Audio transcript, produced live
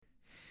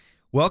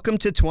Welcome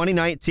to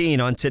 2019.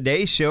 On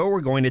today's show,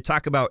 we're going to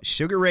talk about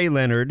Sugar Ray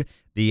Leonard,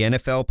 the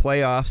NFL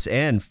playoffs,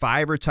 and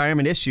 5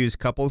 retirement issues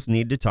couples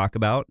need to talk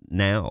about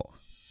now.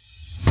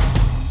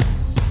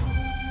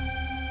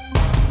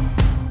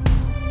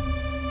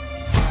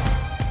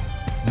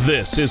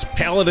 This is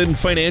Paladin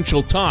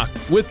Financial Talk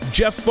with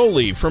Jeff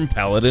Foley from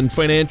Paladin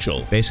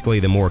Financial. Basically,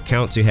 the more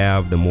accounts you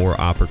have, the more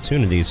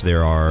opportunities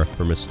there are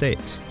for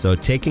mistakes. So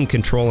taking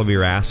control of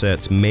your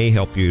assets may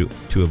help you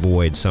to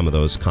avoid some of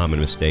those common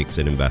mistakes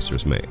that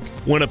investors make.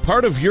 When a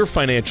part of your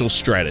financial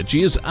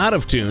strategy is out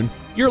of tune,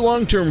 your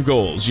long-term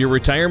goals, your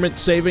retirement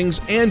savings,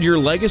 and your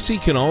legacy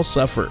can all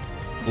suffer.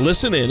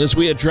 Listen in as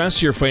we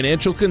address your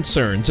financial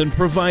concerns and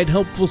provide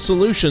helpful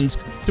solutions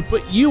to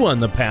put you on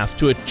the path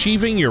to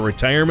achieving your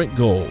retirement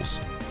goals.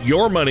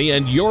 Your money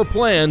and your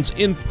plans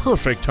in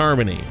perfect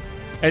harmony.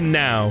 And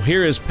now,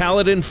 here is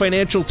Paladin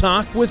Financial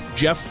Talk with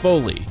Jeff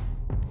Foley.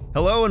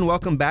 Hello and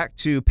welcome back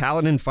to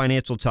Paladin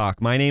Financial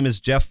Talk. My name is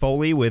Jeff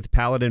Foley with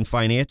Paladin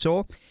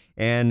Financial.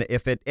 And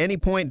if at any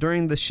point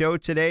during the show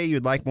today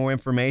you'd like more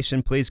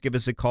information, please give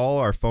us a call.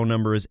 Our phone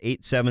number is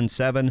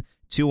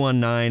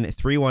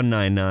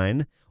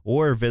 877-219-3199,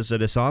 or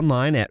visit us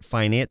online at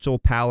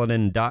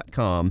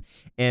financialpaladin.com.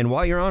 And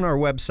while you're on our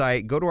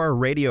website, go to our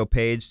radio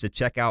page to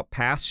check out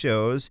past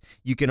shows.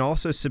 You can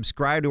also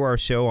subscribe to our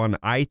show on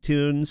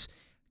iTunes,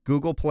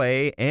 Google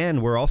Play,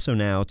 and we're also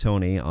now,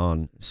 Tony,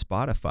 on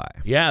Spotify.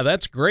 Yeah,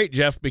 that's great,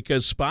 Jeff,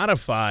 because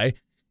Spotify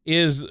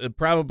is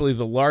probably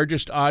the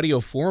largest audio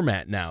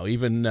format now,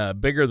 even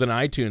bigger than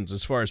iTunes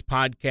as far as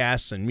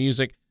podcasts and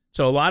music.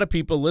 So a lot of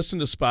people listen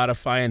to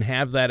Spotify and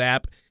have that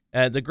app.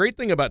 The great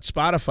thing about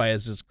Spotify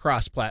is it's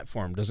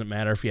cross-platform. Doesn't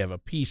matter if you have a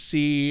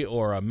PC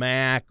or a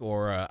Mac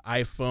or an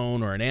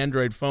iPhone or an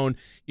Android phone.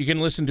 You can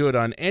listen to it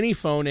on any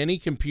phone, any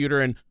computer,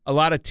 and a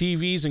lot of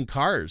TVs and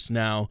cars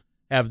now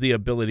have the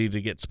ability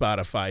to get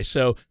Spotify.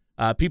 So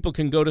people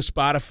can go to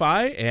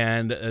Spotify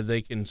and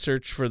they can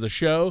search for the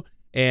show,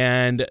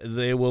 and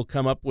they will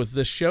come up with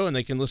this show, and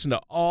they can listen to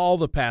all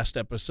the past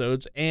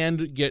episodes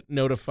and get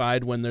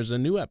notified when there's a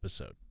new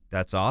episode.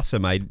 That's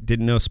awesome. I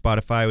didn't know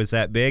Spotify was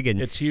that big,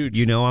 and it's huge.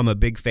 You know, I'm a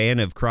big fan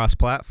of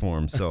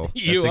cross-platform, so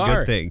that's a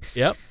good thing.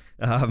 Yep.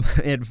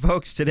 And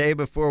folks, today,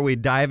 before we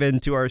dive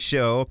into our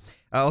show,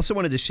 I also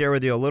wanted to share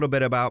with you a little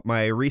bit about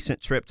my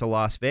recent trip to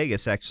Las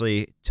Vegas.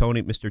 Actually,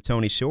 Mr.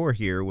 Tony Shore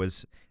here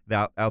was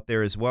out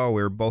there as well.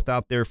 We were both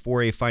out there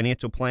for a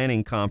financial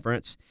planning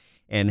conference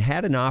and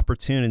had an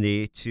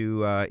opportunity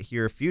to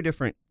hear a few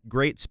different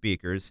great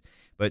speakers.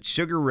 But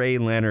Sugar Ray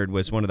Leonard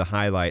was one of the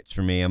highlights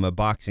for me. I'm a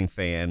boxing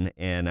fan,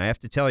 and I have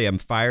to tell you, I'm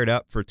fired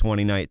up for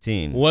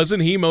 2019.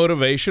 Wasn't he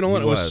motivational?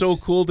 He It was so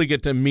cool to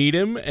get to meet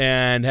him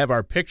and have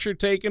our picture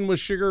taken with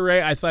Sugar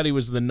Ray. I thought he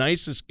was the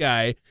nicest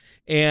guy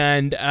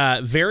and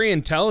very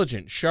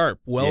intelligent,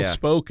 sharp,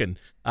 well-spoken.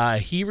 Yeah.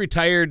 He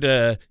retired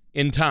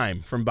in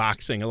time from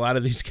boxing. A lot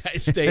of these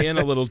guys stay in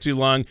a little too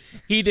long.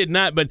 He did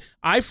not, but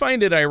I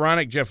find it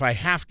ironic, Jeff. I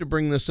have to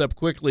bring this up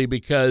quickly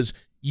because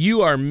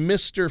you are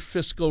Mr.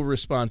 Fiscal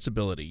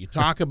Responsibility. You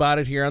talk about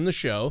it here on the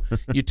show.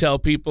 You tell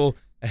people,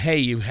 hey,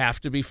 you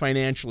have to be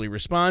financially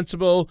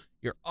responsible.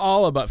 You're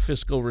all about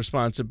fiscal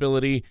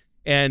responsibility.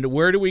 And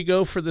where do we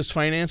go for this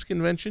finance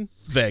convention?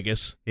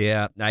 Vegas.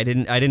 Yeah, I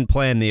didn't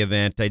plan the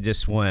event. I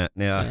just went.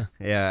 Yeah.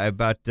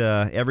 About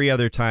every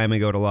other time I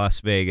go to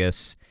Las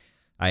Vegas,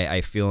 I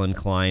feel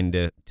inclined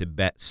to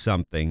bet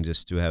something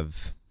just to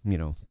have,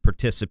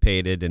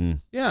 participated and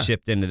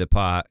chipped into the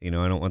pot. I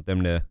don't want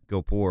them to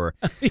go poor.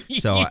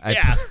 So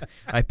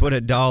I put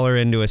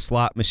 $1 into a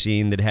slot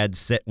machine that had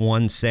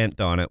 1 cent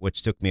on it,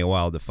 which took me a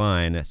while to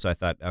find. So I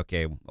thought,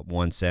 okay,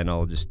 1 cent,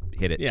 I'll just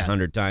hit it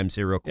 100 times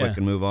here real quick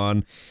and move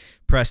on.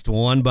 Pressed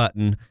one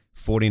button,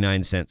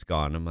 49 cents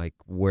gone. I'm like,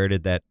 where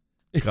did that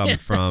come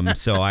from?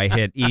 So I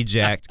hit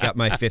eject, got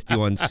my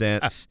 51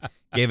 cents,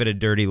 gave it a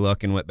dirty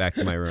look, and went back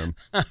to my room.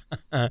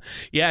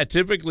 Yeah,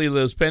 typically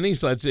those penny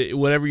slots,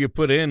 whatever you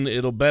put in,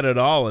 it'll bet it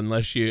all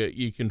unless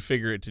you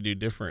configure it to do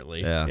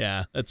differently.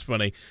 Yeah, that's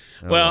funny.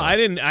 Well, I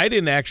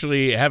didn't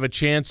actually have a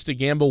chance to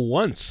gamble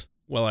once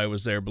while I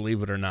was there,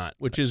 believe it or not,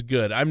 which is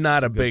good. I'm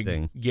not a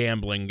big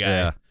gambling guy.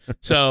 Yeah.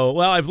 So,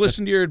 I've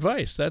listened to your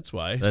advice. That's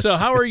why. So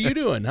how are you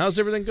doing? How's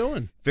everything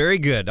going? Very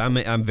good.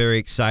 I'm very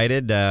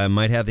excited.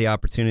 Might have the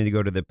opportunity to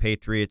go to the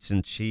Patriots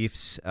and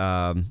Chiefs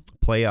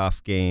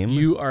playoff game.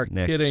 You are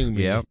kidding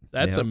me. Yep.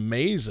 That's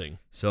amazing.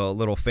 So a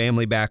little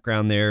family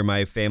background there.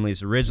 My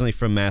family's originally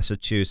from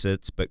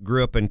Massachusetts, but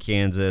grew up in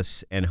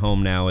Kansas, and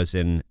home now is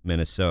in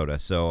Minnesota.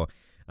 So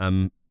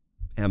I'm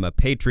a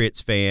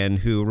Patriots fan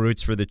who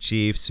roots for the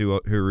Chiefs, who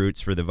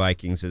roots for the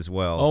Vikings as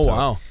well. Oh, so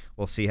wow.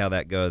 We'll see how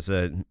that goes.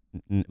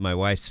 My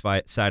wife's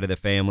side of the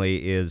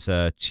family is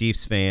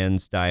Chiefs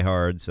fans,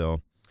 diehard,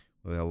 so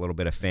we have a little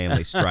bit of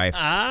family strife.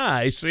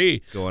 I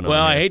see. Going on.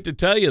 Well, I hate to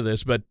tell you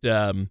this, but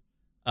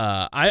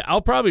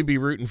I'll probably be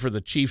rooting for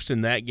the Chiefs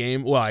in that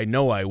game. Well, I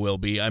know I will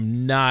be.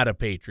 I'm not a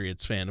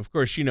Patriots fan. Of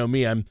course, you know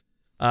me. I'm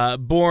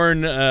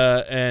born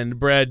and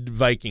bred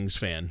Vikings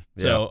fan.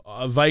 So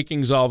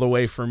Vikings all the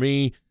way for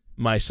me.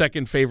 My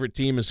second favorite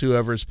team is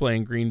whoever's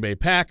playing Green Bay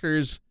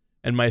Packers.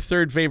 And my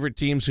third favorite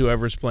team's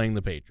whoever's playing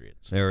the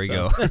Patriots. There we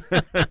go.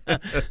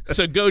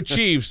 So go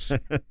Chiefs.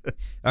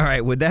 All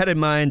right. With that in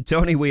mind,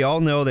 Tony, we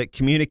all know that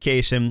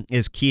communication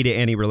is key to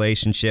any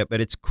relationship,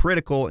 but it's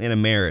critical in a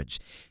marriage.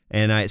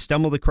 And I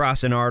stumbled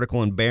across an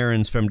article in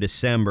Barron's from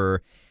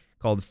December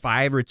called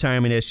 5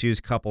 Retirement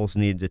Issues Couples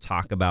Need to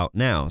Talk About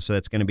Now. So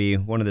that's going to be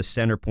one of the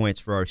center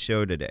points for our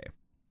show today.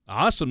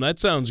 Awesome. That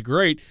sounds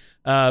great.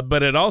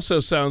 But it also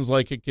sounds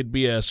like it could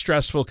be a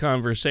stressful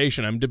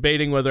conversation. I'm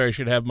debating whether I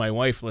should have my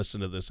wife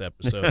listen to this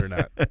episode or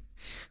not.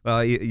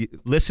 Well, you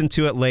listen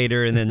to it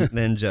later and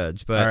then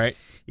judge. But all right.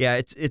 Yeah,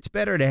 it's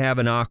better to have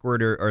an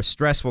awkward or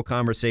stressful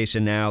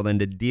conversation now than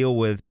to deal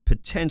with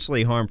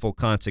potentially harmful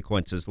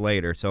consequences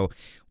later. So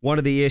one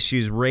of the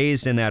issues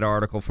raised in that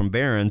article from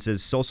Barron's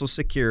is Social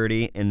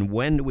Security and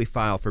when do we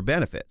file for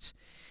benefits.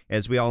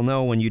 As we all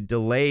know, when you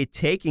delay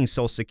taking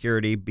Social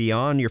Security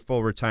beyond your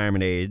full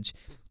retirement age,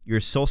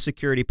 your Social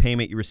Security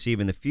payment you receive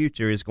in the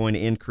future is going to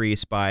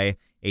increase by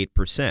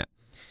 8%.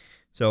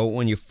 So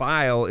when you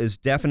file is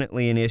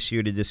definitely an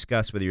issue to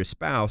discuss with your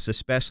spouse,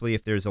 especially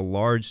if there's a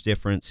large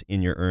difference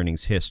in your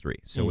earnings history.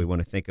 So we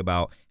want to think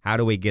about how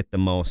do we get the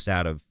most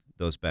out of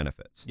those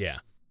benefits. Yeah.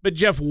 But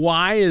Jeff,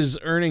 why is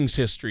earnings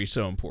history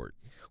so important?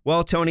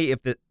 Well, Tony,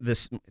 if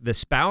the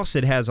spouse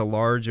that has a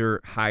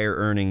larger, higher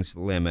earnings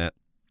limit,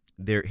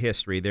 their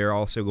history, they're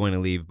also going to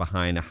leave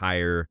behind a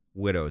higher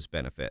widow's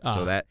benefit.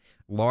 So that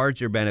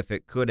larger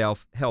benefit could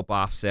help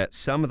offset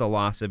some of the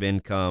loss of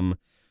income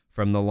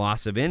from the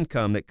loss of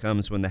income that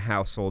comes when the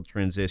household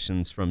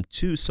transitions from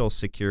 2 Social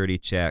Security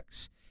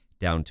checks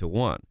down to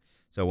 1.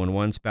 So when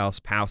one spouse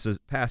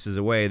passes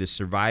away, the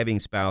surviving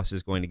spouse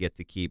is going to get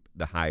to keep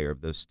the higher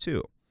of those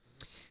 2.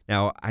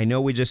 Now, I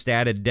know we just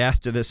added death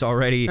to this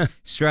already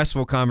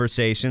stressful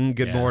conversation.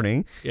 Good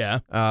morning. Yeah.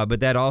 But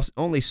that also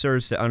only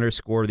serves to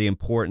underscore the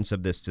importance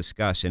of this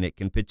discussion. It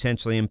can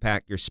potentially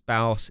impact your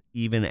spouse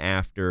even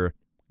after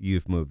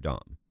you've moved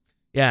on.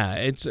 Yeah,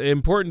 it's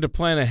important to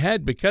plan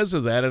ahead because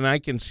of that, and I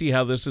can see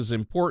how this is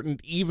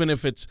important even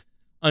if it's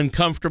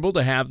uncomfortable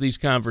to have these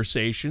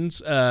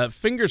conversations.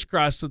 Fingers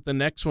crossed that the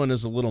next one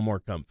is a little more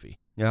comfy.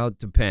 Well, it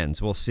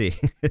depends. We'll see.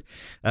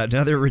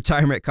 Another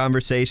retirement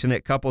conversation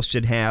that couples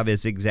should have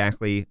is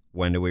exactly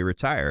when do we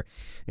retire?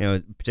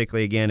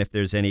 Particularly, again, if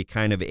there's any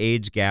kind of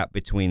age gap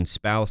between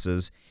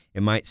spouses.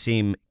 It might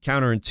seem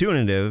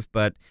counterintuitive,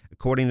 but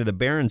according to the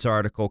Barron's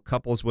article,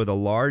 couples with a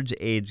large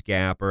age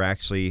gap are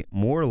actually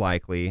more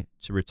likely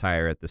to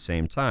retire at the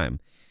same time.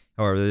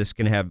 However, this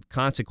can have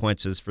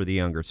consequences for the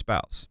younger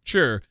spouse.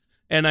 Sure.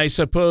 And I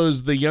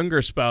suppose the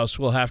younger spouse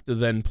will have to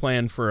then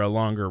plan for a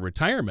longer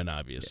retirement,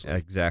 obviously.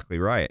 Exactly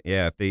right.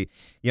 Yeah, if the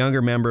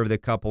younger member of the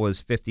couple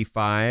is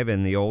 55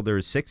 and the older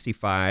is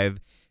 65,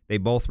 they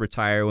both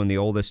retire when the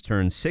oldest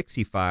turns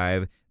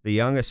 65. The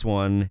youngest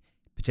one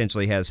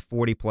potentially has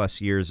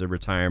 40-plus years of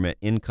retirement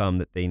income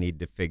that they need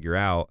to figure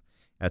out.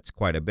 That's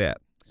quite a bit.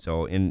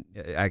 So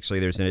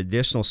actually, there's an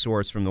additional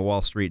source from the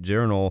Wall Street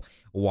Journal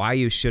why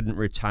you shouldn't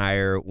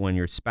retire when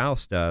your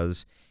spouse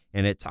does.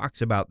 And it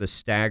talks about the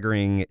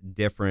staggering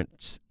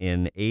difference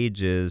in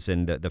ages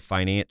and the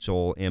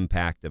financial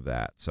impact of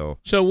that. So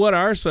what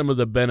are some of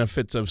the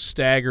benefits of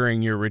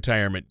staggering your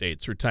retirement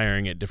dates,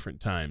 retiring at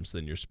different times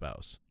than your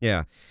spouse?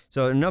 Yeah.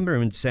 So a number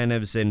of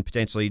incentives in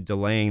potentially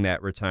delaying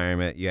that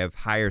retirement. You have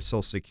higher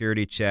Social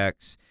Security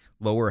checks,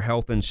 lower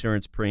health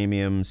insurance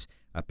premiums,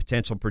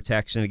 potential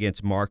protection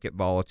against market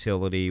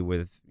volatility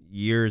with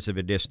years of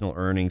additional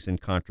earnings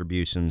and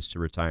contributions to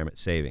retirement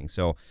savings.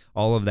 So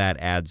all of that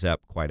adds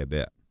up quite a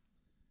bit.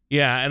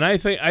 Yeah, and I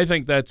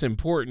think that's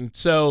important.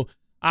 So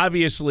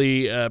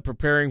obviously,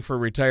 preparing for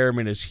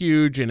retirement is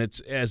huge, and it's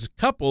as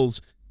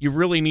couples, you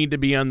really need to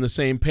be on the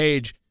same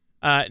page.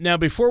 Now,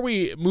 before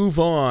we move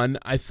on,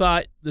 I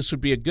thought this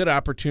would be a good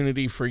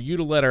opportunity for you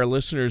to let our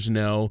listeners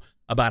know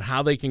about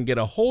how they can get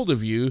a hold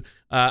of you.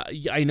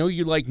 I know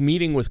you like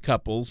meeting with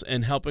couples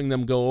and helping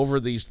them go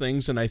over these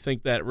things, and I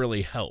think that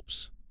really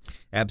helps.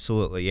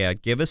 Absolutely, yeah.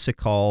 Give us a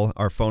call.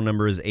 Our phone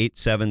number is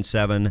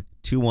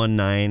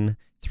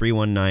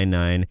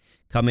 877-219-3199.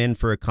 Come in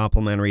for a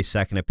complimentary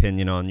second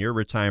opinion on your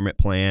retirement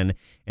plan.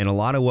 And a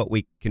lot of what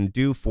we can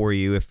do for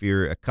you, if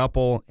you're a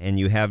couple and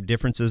you have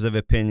differences of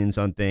opinions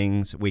on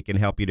things, we can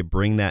help you to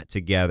bring that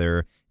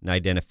together and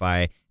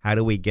identify how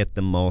do we get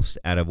the most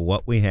out of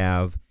what we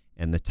have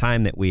and the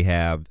time that we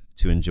have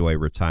to enjoy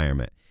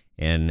retirement.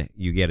 And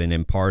you get an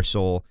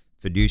impartial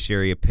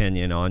fiduciary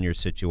opinion on your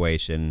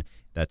situation.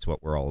 That's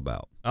what we're all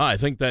about. Oh, I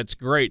think that's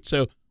great.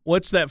 So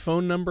what's that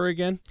phone number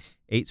again?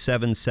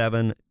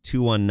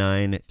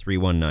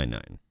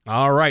 877-219-3199.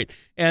 All right.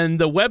 And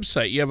the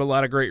website, you have a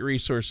lot of great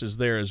resources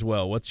there as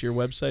well. What's your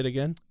website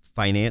again?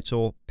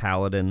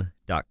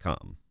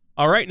 FinancialPaladin.com.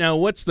 All right. Now,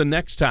 what's the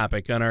next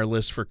topic on our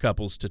list for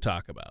couples to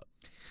talk about?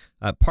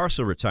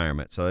 Partial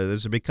retirement. So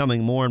those are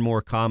becoming more and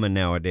more common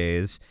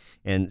nowadays.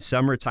 And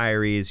some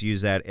retirees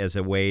use that as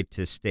a way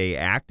to stay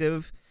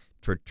active,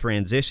 to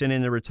transition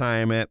into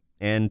retirement,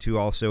 and to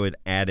also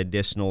add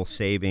additional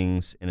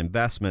savings and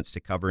investments to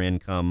cover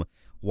income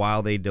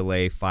while they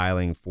delay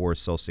filing for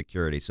Social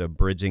Security, so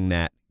bridging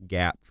that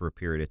gap for a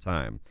period of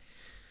time.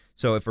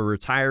 So if a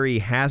retiree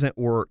hasn't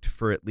worked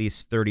for at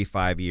least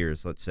 35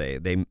 years, let's say,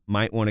 they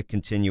might want to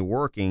continue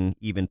working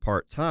even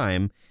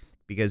part-time,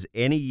 because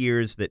any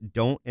years that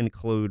don't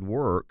include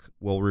work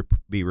will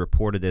be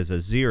reported as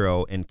a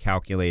zero in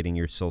calculating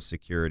your Social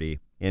Security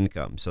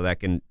income. So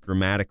that can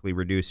dramatically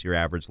reduce your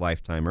average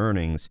lifetime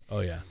earnings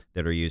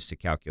that are used to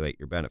calculate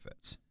your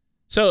benefits.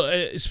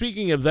 So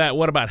speaking of that,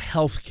 what about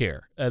health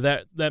care?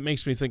 That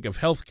makes me think of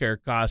health care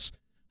costs.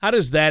 How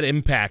does that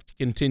impact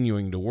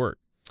continuing to work?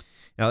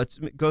 Now, let's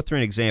go through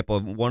an example.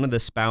 One of the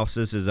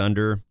spouses is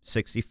under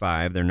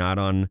 65. They're not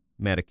on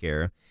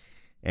Medicare,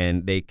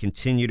 and they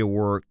continue to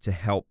work to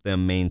help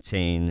them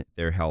maintain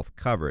their health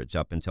coverage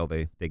up until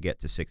they get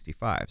to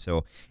 65.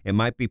 So it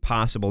might be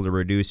possible to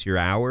reduce your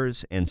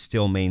hours and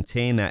still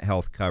maintain that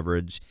health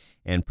coverage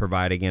and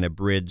provide, again, a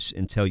bridge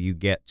until you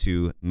get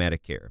to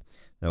Medicare.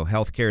 So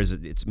healthcare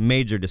it's a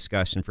major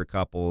discussion for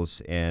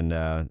couples, and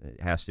it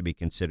has to be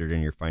considered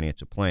in your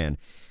financial plan.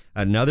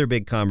 Another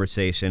big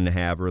conversation to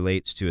have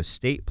relates to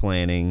estate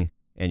planning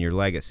and your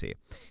legacy.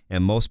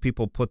 And most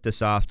people put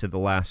this off to the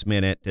last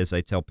minute. As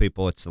I tell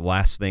people, it's the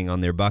last thing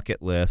on their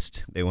bucket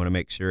list. They want to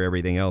make sure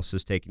everything else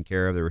is taken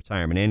care of, their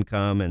retirement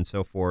income and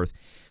so forth.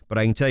 But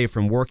I can tell you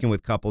from working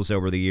with couples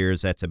over the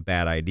years, that's a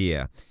bad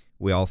idea.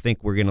 We all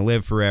think we're going to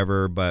live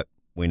forever, but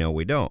we know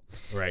we don't.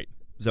 Right.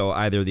 So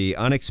either the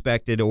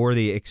unexpected or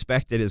the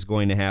expected is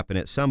going to happen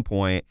at some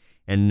point,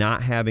 and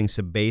not having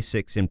some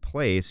basics in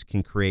place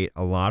can create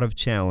a lot of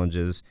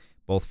challenges,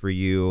 both for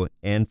you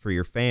and for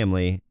your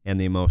family, and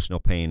the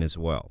emotional pain as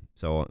well.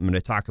 So I'm going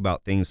to talk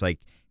about things like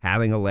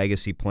having a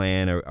legacy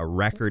plan, a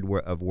record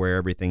of where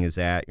everything is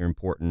at, your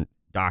important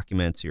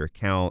documents, your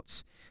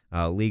accounts,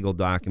 legal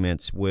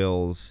documents,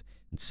 wills,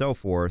 and so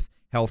forth,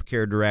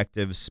 healthcare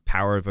directives,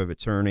 power of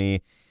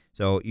attorney.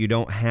 So you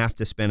don't have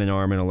to spend an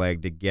arm and a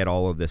leg to get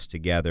all of this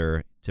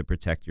together to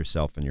protect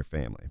yourself and your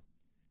family.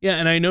 Yeah,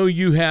 and I know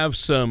you have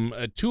some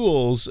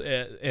tools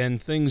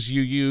and things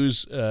you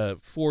use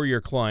for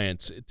your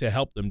clients to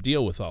help them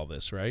deal with all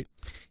this, right?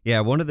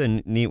 Yeah, one of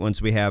the neat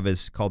ones we have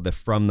is called the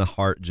From the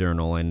Heart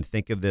Journal, and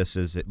think of this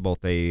as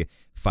both a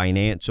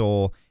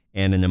financial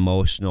and an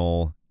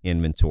emotional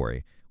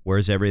inventory.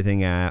 Where's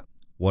everything at?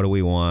 What do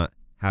we want?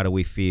 How do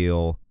we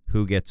feel?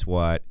 Who gets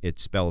what? It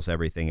spells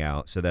everything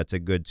out. So that's a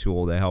good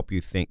tool to help you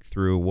think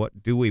through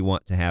what do we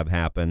want to have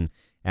happen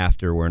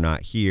after we're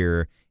not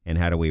here, and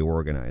how do we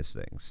organize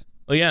things?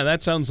 Well, yeah,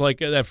 that sounds like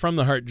that From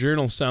the Heart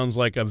Journal sounds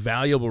like a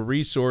valuable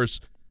resource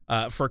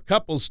for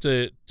couples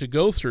to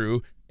go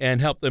through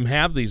and help them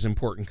have these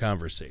important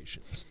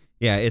conversations.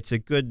 Yeah, it's a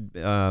good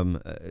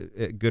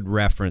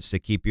reference to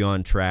keep you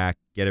on track,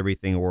 get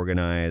everything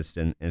organized,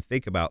 and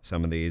think about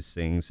some of these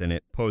things, and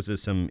it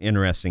poses some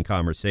interesting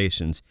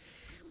conversations.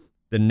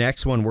 The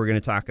next one we're going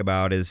to talk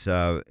about is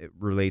it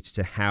relates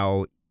to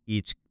how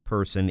each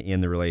person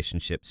in the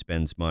relationship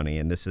spends money.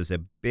 And this is a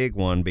big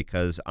one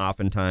because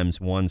oftentimes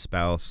one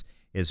spouse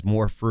is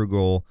more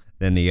frugal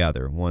than the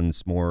other.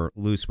 One's more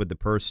loose with the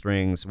purse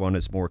strings, one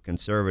is more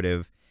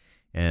conservative,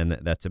 and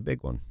that's a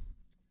big one.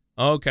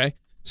 Okay.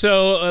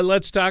 So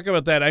let's talk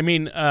about that. I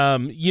mean,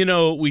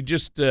 we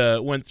just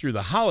went through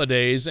the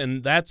holidays,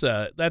 and that's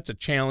a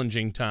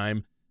challenging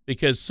time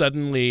because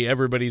suddenly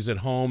everybody's at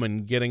home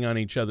and getting on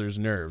each other's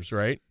nerves,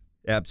 right?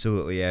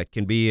 Absolutely, yeah. It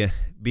can be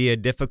a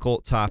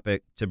difficult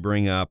topic to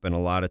bring up, and a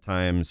lot of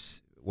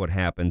times what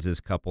happens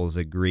is couples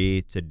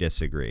agree to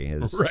disagree.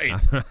 Right.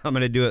 I'm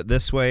going to do it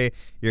this way,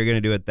 you're going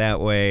to do it that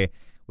way.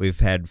 We've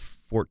had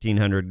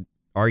 1,400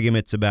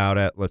 arguments about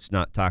it. Let's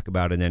not talk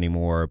about it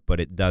anymore, but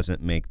it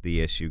doesn't make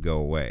the issue go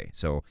away.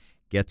 So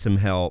get some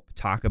help.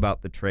 Talk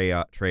about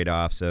the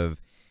trade-offs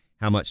of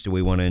how much do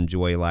we want to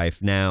enjoy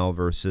life now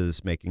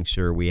versus making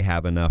sure we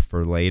have enough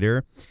for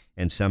later.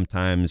 And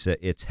sometimes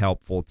it's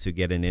helpful to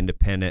get an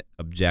independent,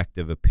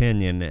 objective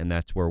opinion, and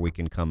that's where we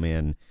can come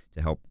in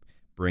to help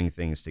bring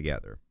things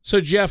together. So,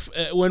 Jeff,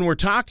 when we're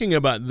talking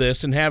about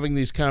this and having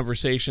these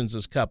conversations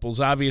as couples,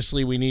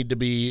 obviously we need to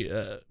be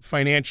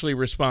financially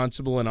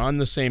responsible and on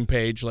the same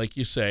page, like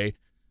you say.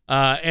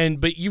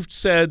 But you've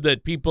said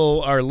that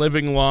people are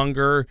living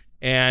longer,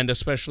 and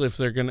especially if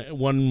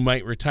one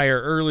might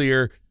retire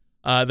earlier,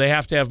 they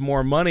have to have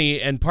more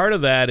money. And part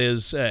of that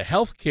is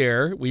health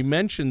care. We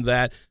mentioned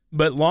that.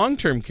 But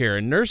long-term care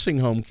and nursing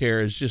home care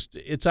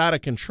it's out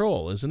of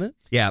control, isn't it?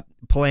 Yeah.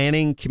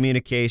 Planning,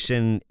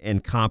 communication,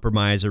 and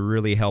compromise are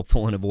really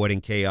helpful in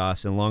avoiding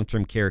chaos, and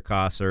long-term care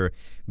costs are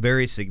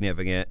very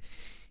significant,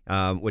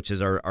 which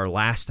is our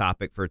last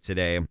topic for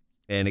today.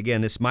 And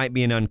again, this might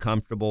be an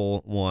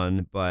uncomfortable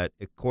one, but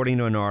according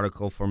to an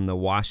article from the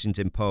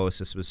Washington Post,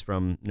 this was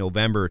from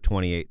November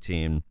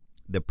 2018,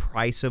 the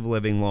price of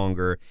living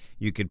longer,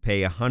 you could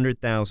pay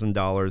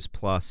 $100,000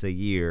 plus a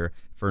year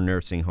for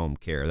nursing home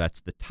care.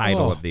 That's the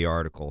title of the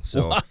article.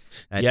 So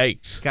that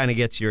yikes, kind of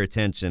gets your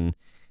attention,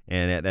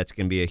 and that's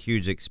going to be a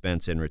huge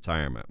expense in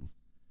retirement.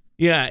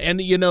 Yeah,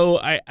 and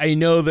I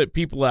know that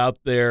people out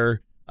there,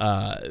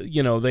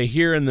 they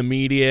hear in the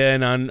media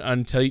and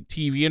on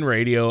TV and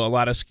radio a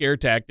lot of scare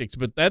tactics,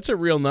 but that's a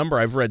real number.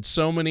 I've read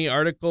so many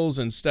articles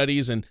and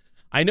studies, and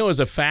I know as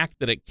a fact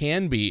that it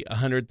can be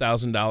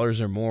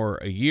 $100,000 or more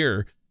a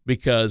year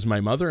because my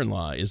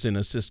mother-in-law is in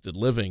assisted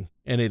living,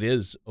 and it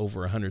is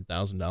over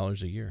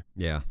 $100,000 a year.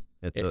 Yeah.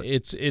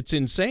 It's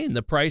insane.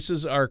 The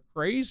prices are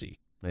crazy.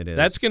 It is.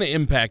 That's going to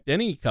impact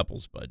any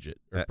couple's budget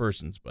or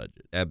person's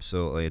budget.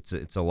 Absolutely.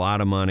 It's a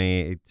lot of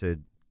money. It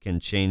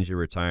can change your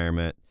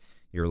retirement,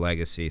 your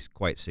legacy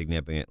quite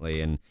significantly,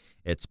 and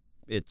it's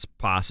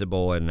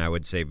possible, and I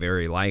would say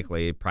very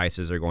likely,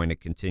 prices are going to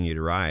continue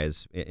to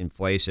rise.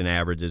 Inflation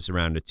averages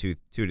around 2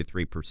 to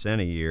 3%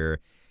 a year.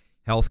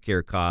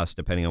 Healthcare costs,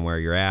 depending on where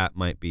you're at,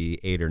 might be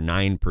 8 or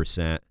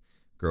 9%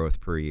 growth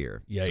per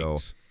year. Yikes. So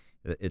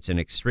it's an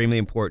extremely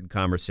important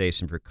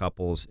conversation for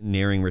couples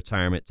nearing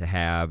retirement to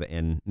have,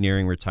 and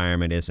nearing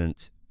retirement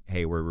isn't,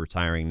 hey, we're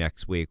retiring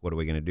next week, what are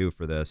we going to do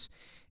for this?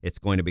 It's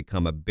going to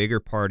become a bigger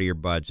part of your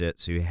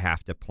budget, so you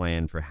have to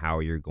plan for how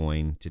you're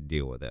going to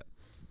deal with it.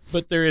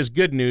 But there is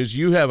good news.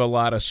 You have a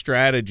lot of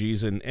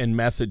strategies and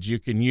methods you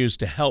can use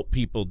to help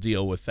people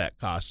deal with that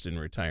cost in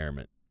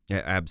retirement.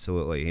 Yeah,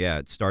 absolutely. Yeah,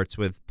 it starts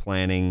with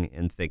planning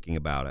and thinking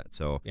about it.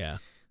 So yeah.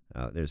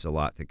 There's a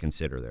lot to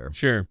consider there.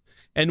 Sure.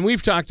 And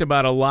we've talked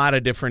about a lot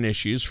of different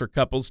issues for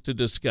couples to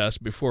discuss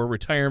before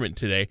retirement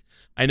today.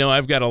 I know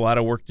I've got a lot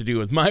of work to do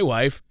with my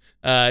wife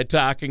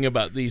talking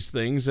about these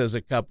things as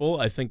a couple.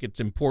 I think it's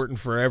important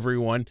for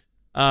everyone.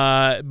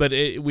 But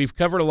we've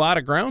covered a lot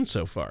of ground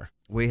so far.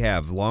 We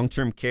have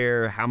long-term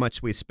care, how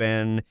much we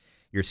spend,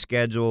 your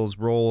schedules,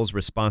 roles,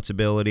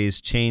 responsibilities,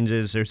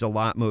 changes. There's a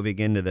lot moving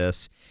into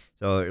this.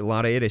 So a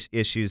lot of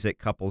issues that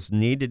couples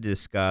need to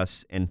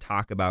discuss and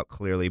talk about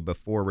clearly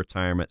before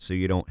retirement so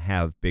you don't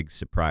have big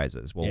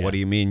surprises. Well, What do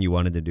you mean you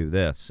wanted to do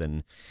this?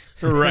 And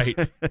Right.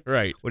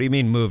 What do you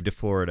mean move to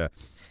Florida?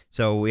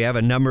 So we have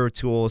a number of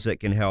tools that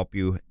can help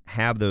you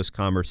have those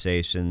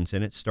conversations,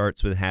 and it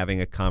starts with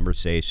having a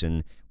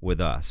conversation with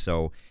us.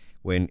 So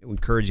we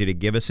encourage you to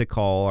give us a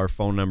call. Our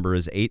phone number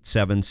is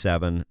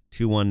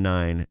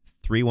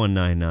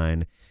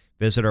 877-219-3199.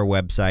 Visit our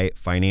website,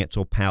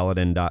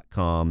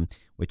 financialpaladin.com.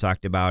 We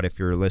talked about if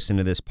you're listening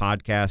to this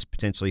podcast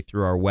potentially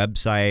through our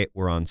website.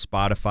 We're on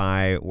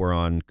Spotify. We're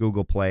on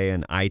Google Play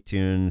and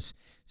iTunes.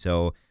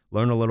 So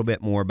learn a little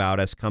bit more about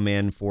us. Come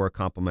in for a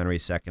complimentary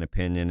second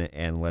opinion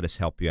and let us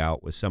help you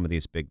out with some of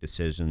these big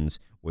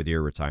decisions with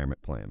your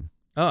retirement plan.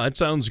 Oh, that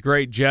sounds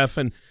great, Jeff.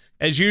 And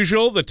as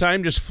usual, the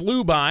time just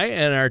flew by,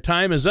 and our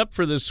time is up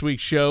for this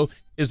week's show.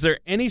 Is there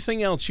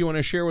anything else you want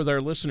to share with our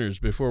listeners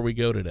before we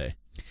go today?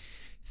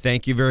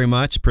 Thank you very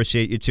much.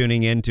 Appreciate you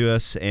tuning in to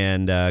us.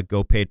 And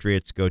go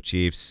Patriots, go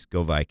Chiefs,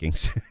 go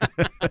Vikings.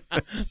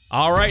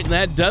 All right, and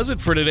that does it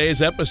for today's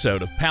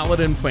episode of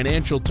Paladin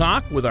Financial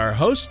Talk with our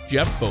host,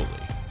 Jeff Foley.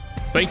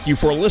 Thank you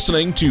for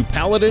listening to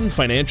Paladin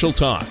Financial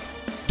Talk.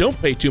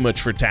 Don't pay too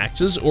much for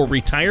taxes or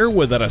retire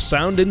without a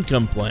sound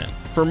income plan.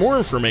 For more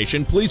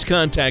information, please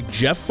contact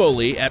Jeff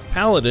Foley at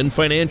Paladin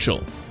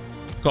Financial.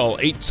 Call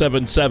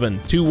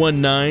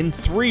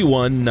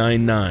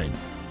 877-219-3199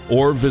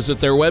 or visit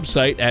their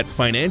website at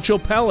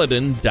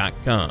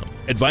financialpaladin.com.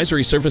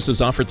 Advisory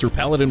services offered through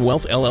Paladin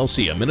Wealth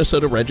LLC, a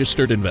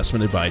Minnesota-registered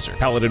investment advisor.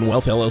 Paladin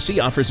Wealth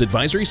LLC offers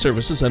advisory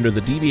services under the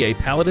DBA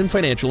Paladin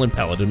Financial and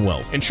Paladin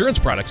Wealth. Insurance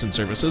products and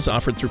services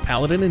offered through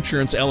Paladin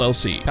Insurance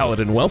LLC.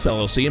 Paladin Wealth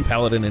LLC and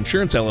Paladin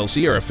Insurance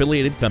LLC are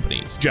affiliated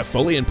companies. Jeff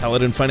Foley and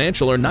Paladin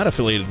Financial are not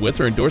affiliated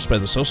with or endorsed by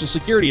the Social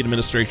Security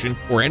Administration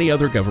or any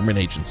other government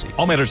agency.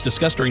 All matters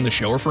discussed during the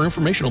show are for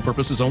informational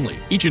purposes only.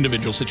 Each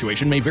individual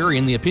situation may vary,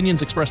 and the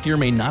opinions expressed here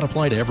may not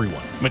apply to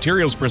everyone.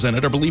 Materials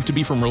presented are believed to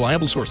be from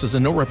reliable sources,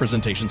 and no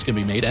representations can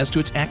be made as to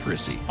its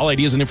accuracy. All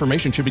ideas and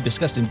information should be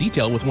discussed in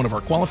detail with one of our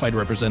qualified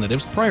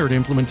representatives prior to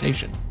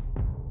implementation.